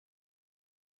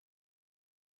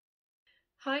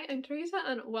Hi, I'm Teresa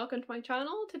and welcome to my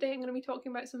channel. Today I'm going to be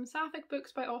talking about some sapphic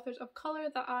books by authors of colour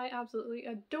that I absolutely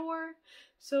adore.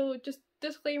 So just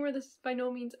disclaimer, this is by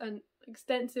no means an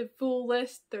extensive full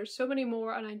list. There's so many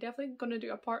more and I'm definitely going to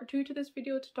do a part 2 to this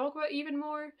video to talk about even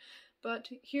more, but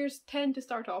here's 10 to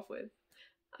start off with.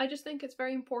 I just think it's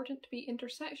very important to be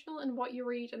intersectional in what you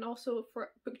read, and also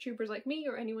for booktubers like me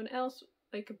or anyone else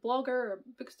like a blogger or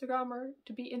bookstagrammer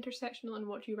to be intersectional in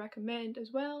what you recommend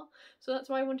as well. So that's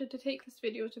why I wanted to take this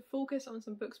video to focus on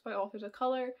some books by authors of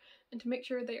colour and to make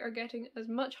sure they are getting as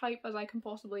much hype as I can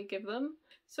possibly give them.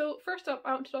 So first up,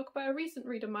 I want to talk about a recent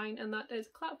read of mine, and that is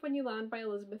Clap When You Land by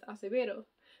Elizabeth Acevedo.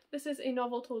 This is a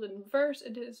novel told in verse.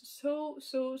 It is so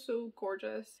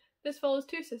gorgeous. This follows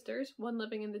two sisters, one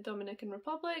living in the Dominican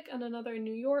Republic and another in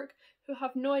New York, who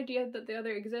have no idea that the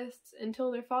other exists until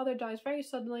their father dies very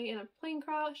suddenly in a plane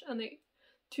crash and they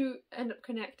two end up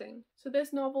connecting. So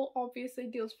this novel obviously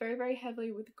deals very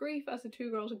heavily with grief, as the two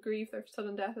girls grieve their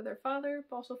sudden death of their father,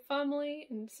 but also family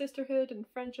and sisterhood and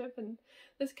friendship and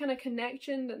this kind of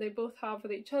connection that they both have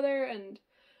with each other and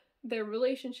their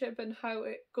relationship and how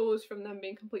it goes from them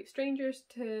being complete strangers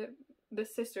to the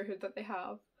sisterhood that they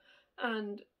have.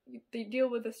 And they deal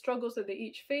with the struggles that they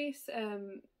each face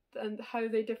and how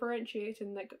they differentiate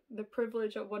and like the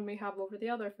privilege that one may have over the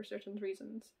other for certain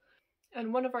reasons.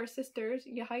 And one of our sisters,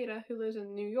 Yahaira, who lives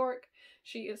in New York,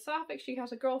 she is sapphic, she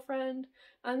has a girlfriend,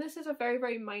 and this is a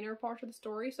very minor part of the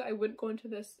story, so I wouldn't go into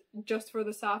this just for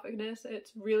the sappicness.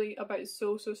 It's really about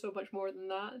so much more than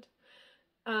that.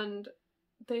 And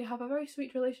they have a very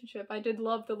sweet relationship. I did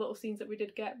love the little scenes that we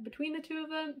did get between the two of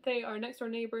them. They are next door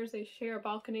neighbours, they share a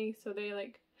balcony, so they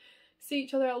like see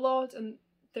each other a lot and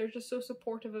they're just so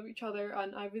supportive of each other,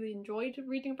 and I really enjoyed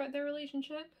reading about their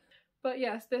relationship. But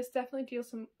yes, this definitely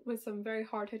deals with some very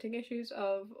hard-hitting issues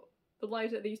of the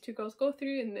lives that these two girls go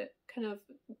through and the kind of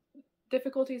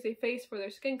difficulties they face for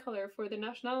their skin colour, for their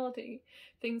nationality,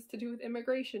 things to do with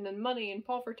immigration and money and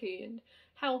poverty and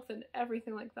health and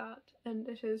everything like that. And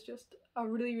it is just a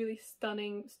really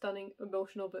stunning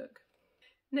emotional book.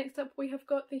 Next up we have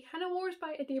got The Henna Wars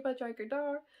by Adiba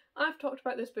Jaigirdar. I've talked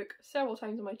about this book several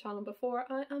times on my channel before.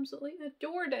 I absolutely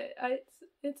adored it.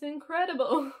 It's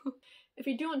incredible. If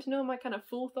you do want to know my kind of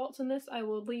full thoughts on this, I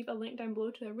will leave a link down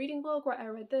below to a reading blog where I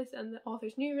read this and the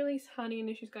author's new release, Hani and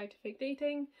Ishu's Guide to Fake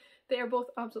Dating. They are both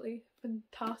absolutely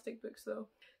fantastic books though.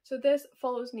 So this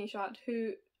follows Nishat,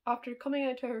 who after coming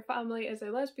out to her family as a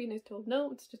lesbian is told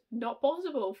no, it's just not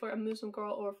possible for a Muslim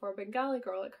girl or for a Bengali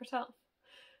girl like herself.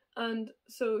 And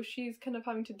so she's kind of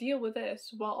having to deal with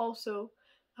this while also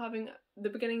having the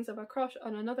beginnings of a crush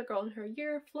on another girl in her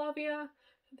year, Flavia,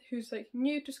 who's like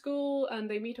new to school, and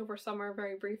they meet over summer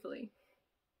very briefly.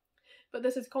 But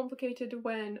this is complicated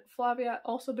when Flavia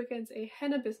also begins a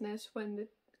henna business when the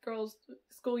girls'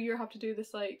 school year have to do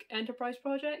this like enterprise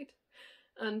project.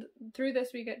 And through this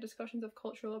we get discussions of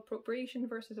cultural appropriation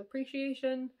versus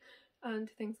appreciation and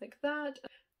things like that.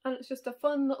 And it's just a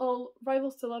fun little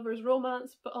rivals to lovers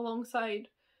romance, but alongside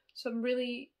some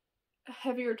really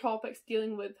heavier topics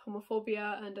dealing with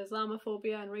homophobia and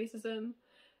Islamophobia and racism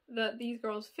that these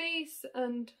girls face,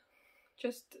 and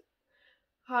just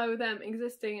how them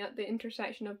existing at the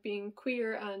intersection of being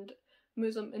queer and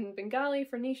Muslim in Bengali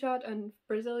for Nishat and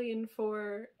Brazilian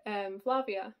for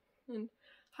Flavia, and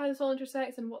how this all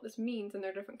intersects and what this means in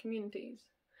their different communities.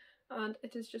 And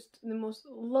it is just the most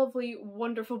lovely,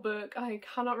 wonderful book. I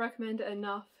cannot recommend it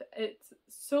enough. It's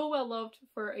so well loved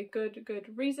for a good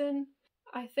reason.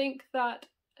 I think that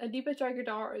Adiba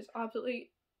Jaigirdar is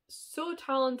absolutely so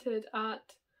talented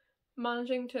at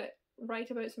managing to write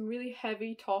about some really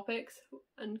heavy topics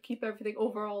and keep everything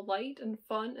overall light and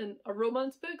fun, and a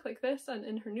romance book like this, and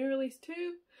in her new release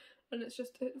too. And it's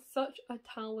such a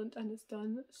talent and it's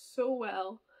done so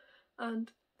well. And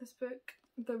this book,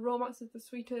 the romance is the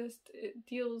sweetest. It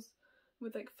deals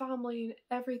with like family and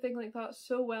everything like that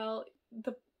so well.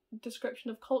 The description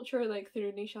of culture, like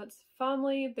through Nishat's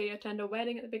family, they attend a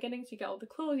wedding at the beginning, so you get all the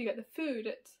clothes, you get the food.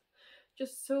 It's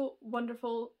just so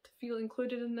wonderful to feel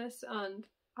included in this, and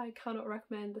I cannot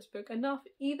recommend this book enough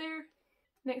either.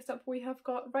 Next up we have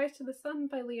got Rise to the Sun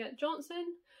by Leah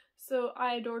Johnson. So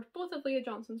I adored both of Leah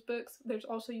Johnson's books. There's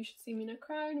also You Should See Me in a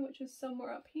Crown, which is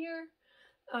somewhere up here,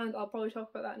 and I'll probably talk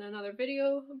about that in another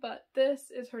video, but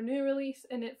this is her new release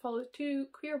and it follows two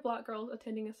queer black girls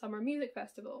attending a summer music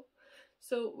festival.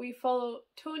 So we follow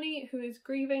Toni, who is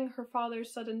grieving her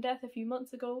father's sudden death a few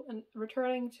months ago and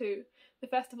returning to the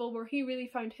festival where he really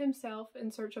found himself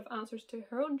in search of answers to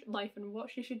her own life and what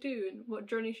she should do and what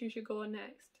journey she should go on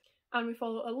next. And we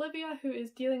follow Olivia, who is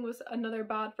dealing with another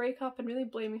bad breakup and really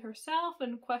blaming herself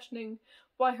and questioning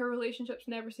why her relationships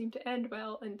never seem to end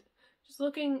well, and just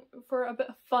looking for a bit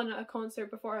of fun at a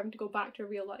concert before having to go back to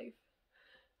real life.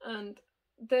 And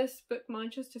this book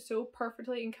manages to so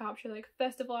perfectly encapsulate like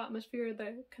festival atmosphere,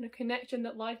 the kind of connection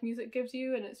that live music gives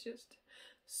you, and it's just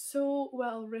so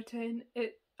well written.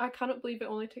 I cannot believe it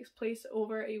only takes place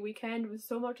over a weekend with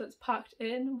so much that's packed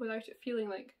in without it feeling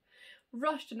like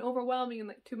rushed and overwhelming and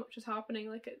like too much is happening.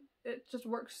 Like it just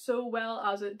works so well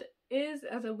as it is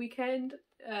as a weekend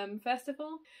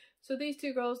festival. So these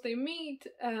two girls, they meet.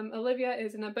 Olivia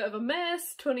is in a bit of a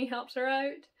mess, Tony helps her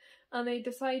out, and they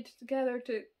decide together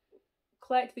to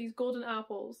collect these golden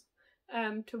apples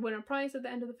to win a prize at the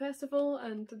end of the festival,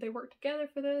 and they work together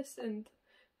for this, and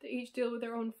they each deal with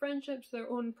their own friendships, their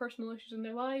own personal issues in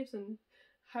their lives, and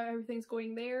how everything's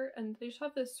going there, and they just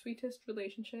have this sweetest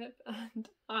relationship, and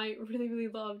I really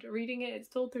loved reading it. It's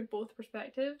told through both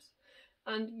perspectives,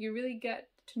 and you really get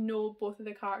to know both of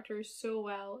the characters so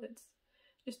well. It's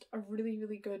just a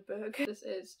really good book. This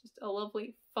is just a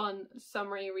lovely, fun,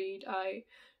 summery read. I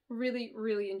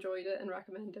really enjoyed it and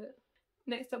recommend it.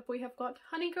 Next up we have got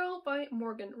Honey Girl by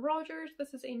Morgan Rogers.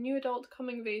 This is a new adult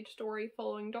coming-of-age story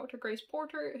following Dr. Grace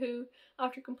Porter, who,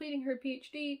 after completing her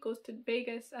PhD, goes to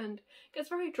Vegas and gets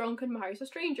very drunk and marries a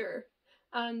stranger.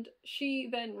 And she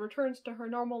then returns to her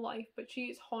normal life, but she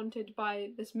is haunted by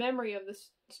this memory of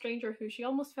this stranger who she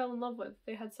almost fell in love with.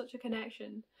 They had such a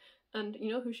connection, and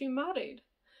you know, who she married.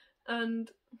 And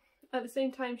at the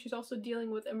same time, she's also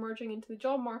dealing with emerging into the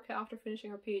job market after finishing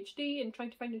her PhD and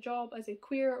trying to find a job as a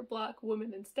queer black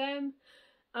woman in STEM.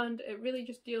 And it really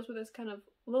just deals with this kind of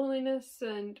loneliness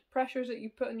and pressures that you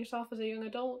put on yourself as a young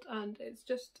adult, and it's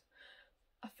just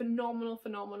a phenomenal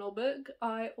book.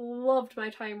 I loved my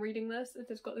time reading this. It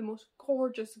has got the most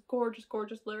gorgeous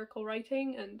lyrical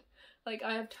writing, and like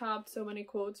I have tabbed so many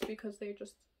quotes because they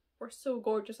just were so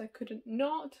gorgeous I couldn't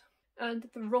not. And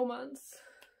the romance,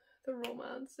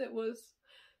 it was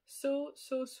so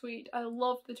sweet. I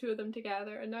loved the two of them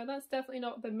together, and now that's definitely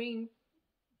not the main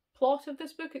plot of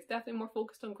this book. It's definitely more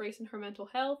focused on Grace and her mental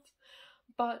health,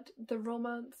 but the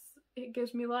romance, it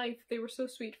gives me life. They were so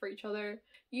sweet for each other.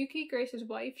 Yuki, Grace's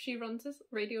wife, she runs this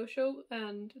radio show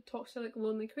and talks to like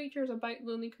lonely creatures about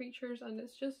lonely creatures, and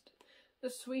it's just the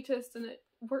sweetest, and it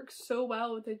works so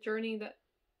well with the journey that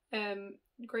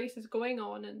Grace is going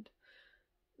on, and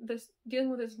this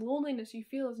dealing with this loneliness you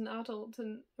feel as an adult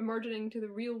and emerging into the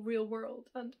real world,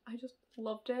 and I just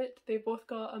loved it. They both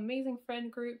got amazing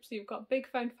friend groups. You've got big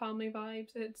found family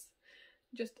vibes. It's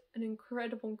just an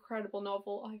incredible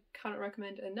novel. I cannot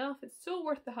recommend it enough. It's so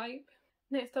worth the hype.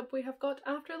 Next up we have got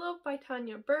Afterlove by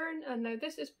Tanya Byrne, and now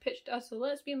this is pitched as a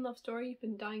lesbian love story you've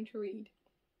been dying to read,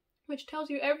 which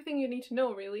tells you everything you need to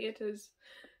know really. It is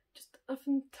just a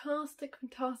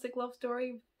fantastic love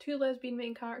story with two lesbian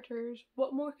main characters.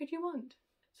 What more could you want?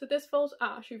 So this follows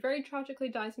Ash, who very tragically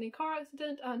dies in a car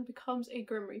accident and becomes a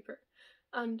Grim Reaper.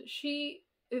 And she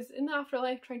is in the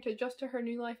afterlife trying to adjust to her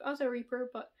new life as a Reaper,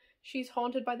 but she's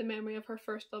haunted by the memory of her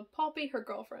first love, Poppy, her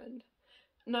girlfriend.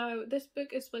 Now, this book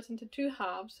is split into two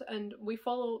halves, and we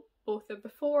follow both the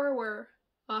before, where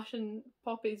Ash and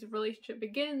Poppy's relationship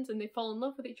begins and they fall in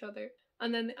love with each other,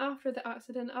 and then after the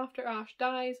accident, after Ash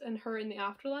dies and her in the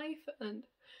afterlife. And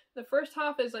the first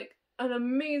half is like an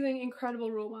amazing,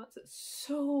 incredible romance. It's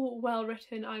so well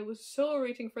written. I was so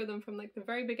rooting for them from like the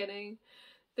very beginning.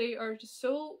 They are just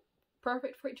so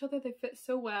perfect for each other. They fit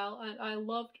so well, and I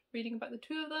loved reading about the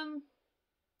two of them.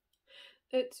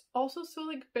 It's also so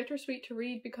like bittersweet to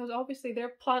read because obviously they're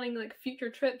planning like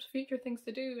future trips, future things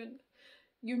to do, and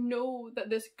you know that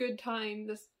this good time,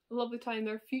 this lovely time,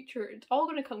 their future, it's all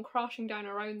going to come crashing down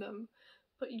around them,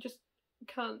 but you just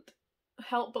can't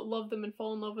help but love them and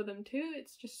fall in love with them too.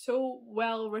 It's just so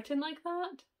well written like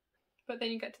that. But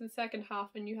then you get to the second half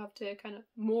and you have to kind of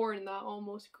mourn that,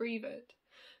 almost grieve it,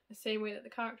 the same way that the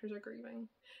characters are grieving.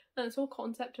 And this whole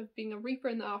concept of being a Reaper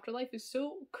in the afterlife is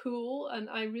so cool, and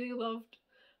I really loved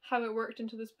how it worked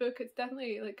into this book. It's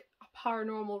definitely like a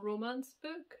paranormal romance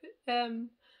book.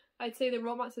 I'd say the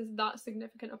romance is that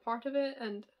significant a part of it,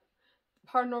 and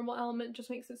the paranormal element just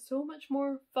makes it so much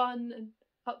more fun and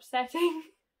upsetting.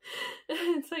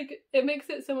 It's like, it makes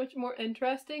it so much more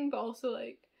interesting, but also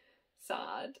like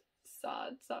sad.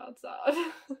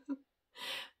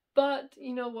 But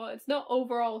you know what, it's not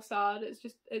overall sad, it's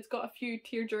just, it's got a few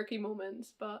tear-jerky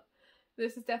moments, but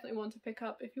this is definitely one to pick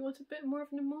up if you want a bit more of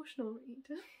an emotional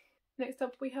read. Next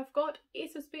up we have got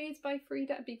Ace of Spades by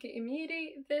Frida Abike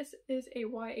Imiri. This is a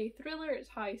YA thriller. It's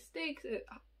high stakes, it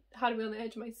had me on the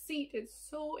edge of my seat, it's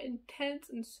so intense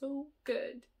and so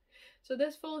good. So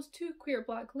this follows two queer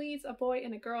black leads, a boy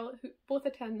and a girl, who both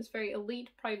attend this very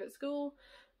elite private school,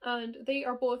 and they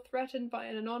are both threatened by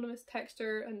an anonymous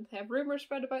texter, and they have rumours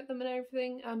spread about them and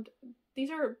everything, and these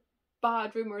are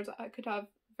bad rumours that could have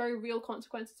very real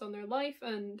consequences on their life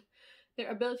and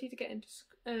their ability to get into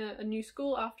a new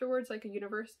school afterwards, like a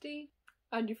university.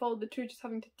 And you follow the two just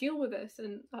having to deal with this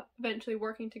and eventually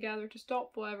working together to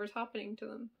stop whatever's happening to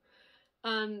them.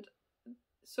 And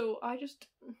so I just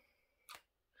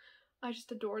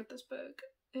adored this book.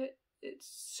 It's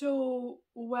so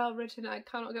well written. I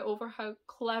cannot get over how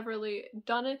cleverly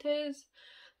done it is,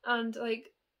 and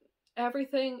like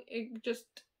everything, it just,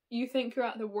 you think you're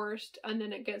at the worst and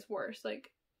then it gets worse.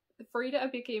 Like Farida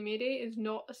Abikemede is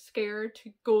not scared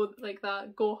to go like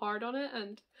that, go hard on it,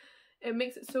 and it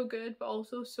makes it so good, but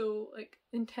also so like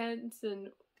intense, and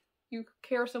you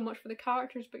care so much for the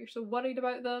characters but you're so worried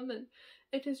about them, and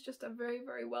it is just a very,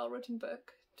 very well written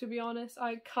book. To be honest,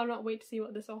 I cannot wait to see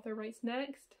what this author writes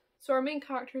next. So our main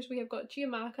characters, we have got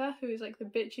Chiamaka, who is like the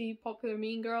bitchy popular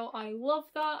mean girl. I love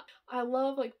that. I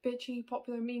love like bitchy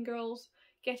popular mean girls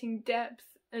getting depth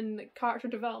and like, character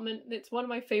development. It's one of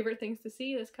my favourite things to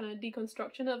see, this kind of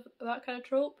deconstruction of that kind of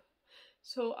trope.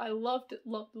 So I loved it,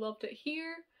 loved it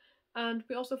here. And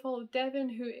we also follow Devin,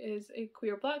 who is a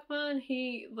queer black man.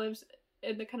 He lives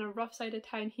in the kind of rough side of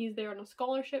town. He's there on a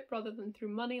scholarship rather than through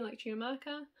money like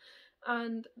Chiamaka.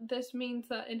 And this means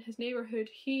that in his neighbourhood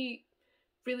he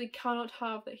really cannot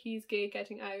have that he's gay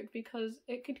getting out because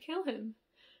it could kill him.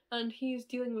 And he's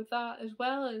dealing with that as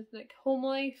well as like home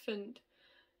life and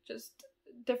just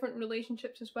different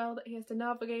relationships as well that he has to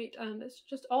navigate, and it's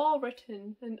just all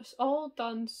written and it's all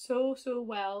done so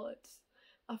well. It's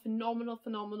a phenomenal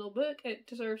book. It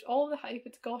deserves all the hype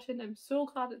it's gotten. I'm so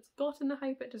glad it's gotten the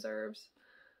hype it deserves.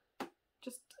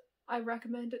 I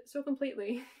recommend it so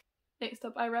completely. Next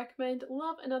up, I recommend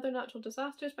Love and Other Natural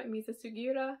Disasters by Misa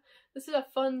Sugiura. This is a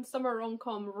fun summer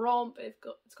rom-com romp.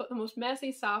 It's got the most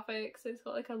messy sapphics, it's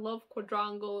got like a love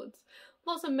quadrangle, it's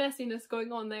lots of messiness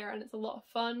going on there, and it's a lot of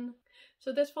fun.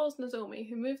 So this follows Nozomi,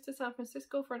 who moves to San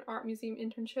Francisco for an art museum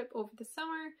internship over the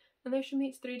summer, and there she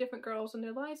meets 3 different girls, and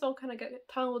their lives all kind of get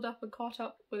tangled up and caught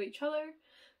up with each other.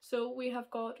 So we have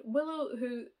got Willow,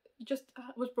 who just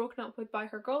was broken up with by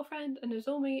her girlfriend, and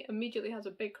Nozomi immediately has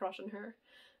a big crush on her.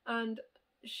 And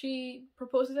she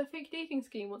proposes a fake dating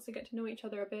scheme once they get to know each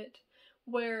other a bit,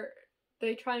 where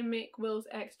they try and make Will's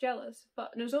ex jealous.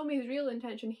 But Nozomi's real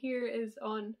intention here is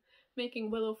on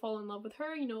making Willow fall in love with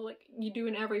her, you know, like you do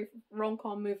in every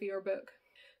rom-com movie or book.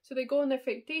 So they go on their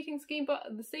fake dating scheme, but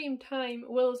at the same time,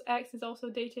 Willow's ex is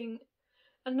also dating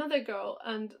another girl,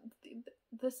 and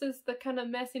this is the kind of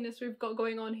messiness we've got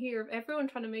going on here of everyone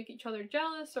trying to make each other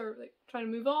jealous or like trying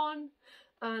to move on,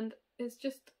 and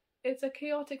it's a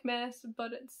chaotic mess,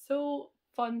 but it's so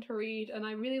fun to read, and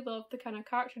I really love the kind of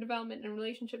character development and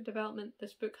relationship development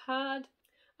this book had.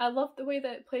 I loved the way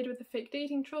that it played with the fake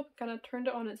dating trope, kind of turned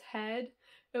it on its head.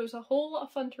 It was a whole lot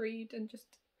of fun to read and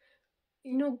just,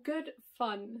 you know, good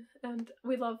fun, and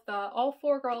we love that. All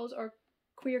 4 girls are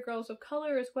queer girls of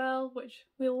colour as well, which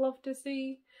we love to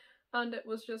see, and it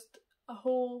was just a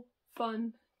whole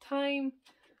fun time.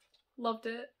 Loved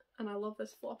it. And I love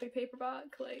this floppy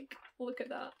paperback, like, look at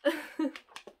that.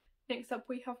 Next up,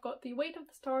 we have got The Weight of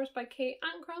the Stars by Kay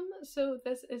Ankrum. So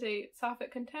this is a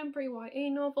sapphic contemporary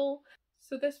YA novel.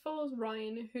 So this follows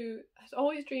Ryan, who has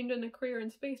always dreamed in a career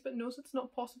in space but knows it's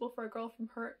not possible for a girl from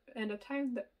her end of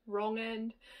town, the wrong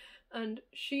end. And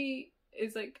she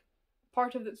is like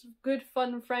part of this good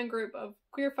fun friend group of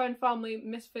queer found family,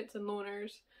 misfits and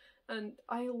loners. And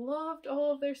I loved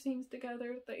all of their scenes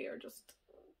together. They are just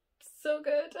so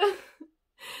good.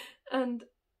 And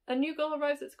a new girl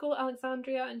arrives at school,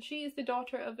 Alexandria, and she is the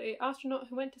daughter of an astronaut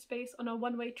who went to space on a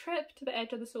one-way trip to the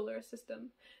edge of the solar system.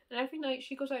 And every night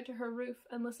she goes out to her roof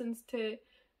and listens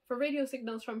for radio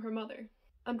signals from her mother.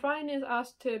 And Ryan is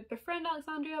asked to befriend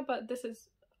Alexandria, but this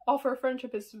offer of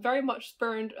friendship is very much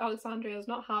spurned. Alexandria is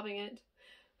not having it.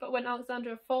 But when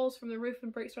Alexandria falls from the roof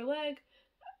and breaks her leg,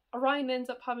 Ryan ends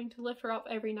up having to lift her up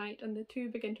every night, and the two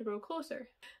begin to grow closer.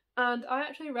 And I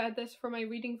actually read this for my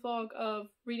reading vlog of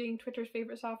reading Twitter's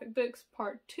favourite sapphic books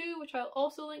part 2, which I'll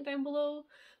also link down below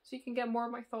so you can get more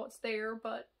of my thoughts there.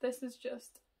 But this is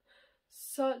just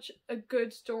such a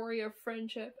good story of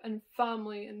friendship and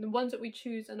family, and the ones that we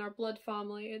choose in our blood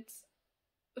family. It's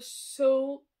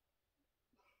so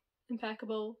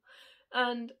impeccable.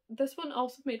 And this one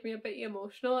also made me a bit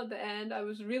emotional at the end. I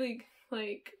was really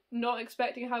like not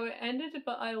expecting how it ended,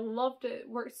 but I loved it. It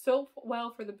worked so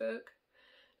well for the book.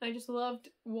 I just loved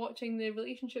watching the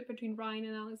relationship between Ryan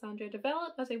and Alexandria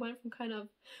develop as they went from kind of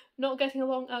not getting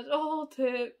along at all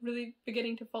to really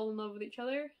beginning to fall in love with each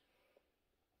other.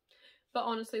 But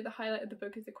honestly, the highlight of the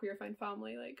book is the queer found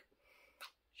family, like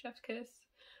chef's kiss.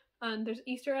 and there's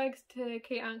Easter eggs to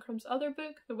Kate Ancrum's other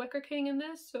book, The Wicker King, in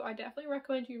this, so I definitely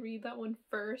recommend you read that one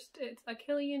first. It's a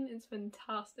Killian, it's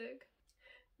fantastic.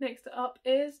 Next up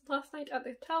is Last Night at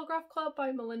the Telegraph Club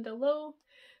by Melinda Lowe.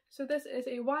 So this is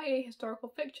a YA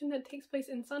historical fiction that takes place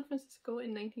in San Francisco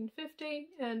in 1950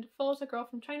 and follows a girl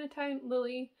from Chinatown,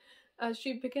 Lily, as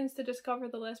she begins to discover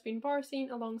the lesbian bar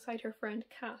scene alongside her friend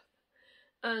Kath.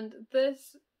 And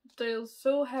this deals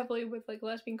so heavily with like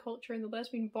lesbian culture and the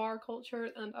lesbian bar culture,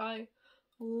 and I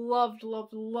loved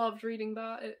reading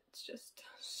that. It's just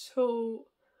so,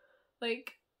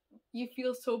 like, you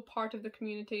feel so part of the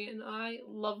community, and I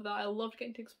love that. I loved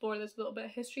getting to explore this little bit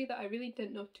of history that I really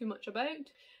didn't know too much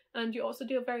about. And you also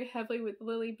deal very heavily with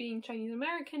Lily being Chinese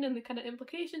American and the kind of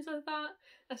implications of that,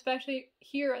 especially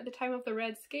here at the time of the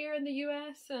Red Scare in the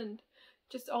US, and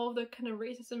just all of the kind of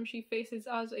racism she faces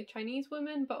as a Chinese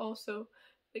woman, but also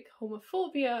like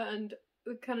homophobia and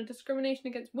the kind of discrimination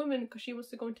against women because she wants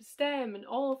to go into STEM and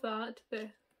all of that, the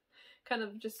kind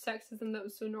of just sexism that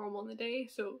was so normal in the day.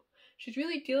 So she's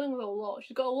really dealing with a lot.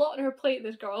 She's got a lot on her plate,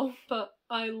 this girl, but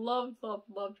I loved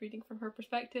reading from her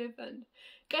perspective and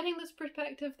getting this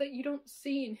perspective that you don't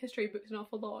see in history books an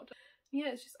awful lot. Yeah,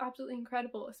 it's just absolutely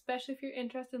incredible, especially if you're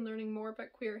interested in learning more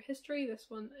about queer history. This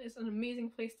one is an amazing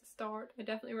place to start. I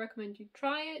definitely recommend you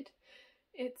try it.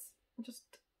 It's just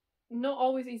not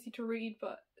always easy to read,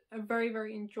 but a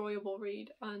very enjoyable read,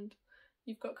 and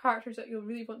you've got characters that you'll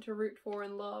really want to root for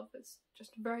and love. It's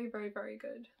just very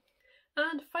good.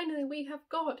 And finally we have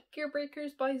got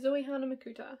Gearbreakers by Zoe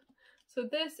Hanamakuta. So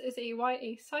this is a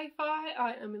YA sci-fi.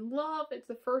 I am in love. It's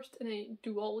the first in a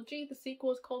duology. The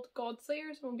sequel is called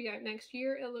Godslayers and will be out next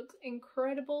year. It looks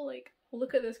incredible. Like,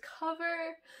 look at this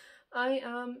cover. I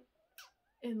am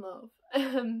in love.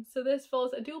 So this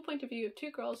follows a dual point of view of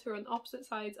two girls who are on opposite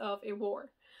sides of a war,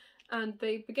 and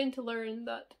they begin to learn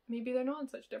that maybe they're not on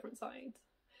such different sides.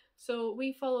 So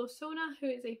we follow Sona, who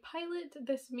is a pilot.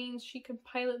 This means she can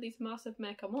pilot these massive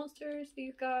mecha monsters,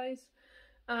 these guys,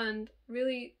 and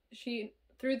really she,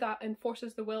 through that,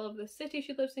 enforces the will of the city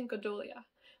she lives in, Godolia.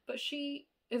 But she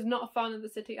is not a fan of the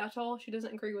city at all. She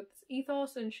doesn't agree with this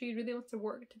ethos, and she really wants to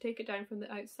work to take it down from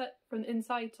the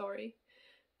inside, sorry.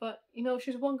 But, you know,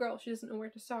 she's one girl, she doesn't know where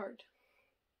to start.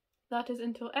 That is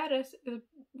until Eris is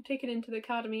taken into the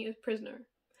academy as prisoner.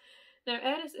 Now,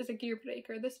 Eris is a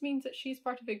gearbreaker. This means that she's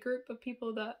part of a group of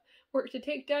people that work to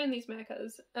take down these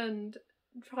mechas and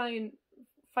try and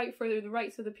fight for the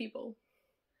rights of the people.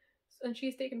 And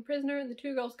she's taken prisoner, and the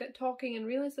two girls get talking and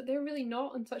realise that they're really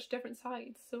not on such different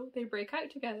sides. So they break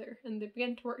out together and they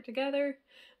begin to work together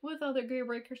with other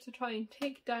gearbreakers to try and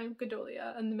take down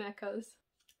Godolia and the mechas.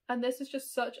 And this is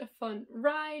just such a fun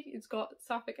ride. It's got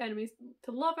sapphic enemies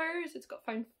to lovers, it's got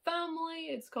found family,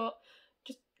 it's got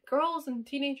just girls and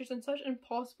teenagers in such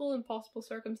impossible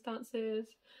circumstances.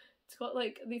 It's got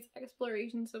like these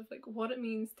explorations of like what it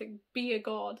means to be a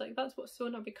god. Like, that's what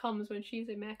Sona becomes when she's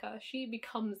a mecha. She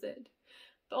becomes it.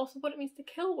 But also what it means to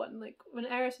kill one, like when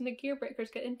Eris and the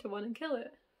Gearbreakers get into one and kill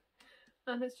it.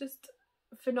 And it's just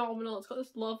phenomenal. It's got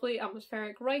this lovely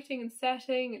atmospheric writing and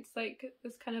setting. It's like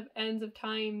this kind of ends of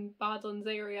time Badlands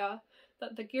area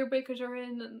that the Gearbreakers are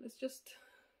in, and it's just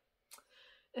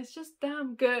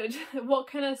damn good. What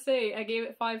can I say? I gave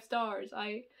it 5 stars.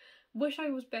 I wish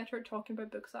I was better at talking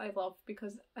about books that I love,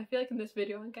 because I feel like in this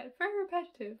video I get very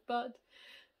repetitive, but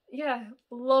yeah,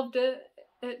 loved it.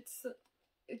 It's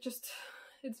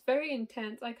very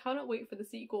intense. I cannot wait for the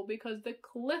sequel, because the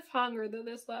cliffhanger that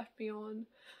this left me on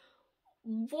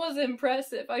was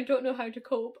impressive. I don't know how to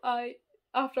cope.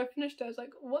 After I finished it, I was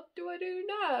like, what do I do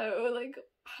now? Like,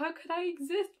 how could I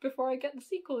exist before I get the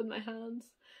sequel in my hands?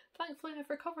 Thankfully I've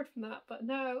recovered from that, but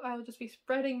now I'll just be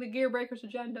spreading the Gearbreakers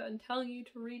agenda and telling you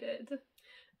to read it.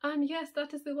 And yes,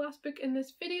 that is the last book in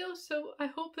this video, so I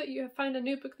hope that you have found a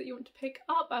new book that you want to pick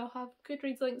up. I'll have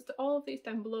Goodreads links to all of these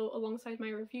down below alongside my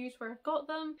reviews where I've got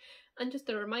them. And just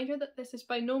a reminder that this is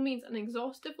by no means an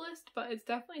exhaustive list, but it's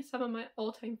definitely some of my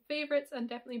all-time favourites and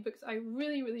definitely books I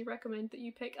really recommend that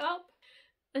you pick up.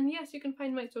 And yes, you can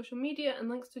find my social media and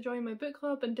links to join my book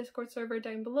club and Discord server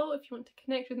down below if you want to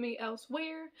connect with me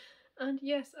elsewhere. And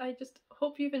yes, I just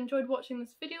hope you've enjoyed watching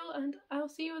this video, and I'll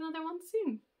see you in another one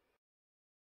soon.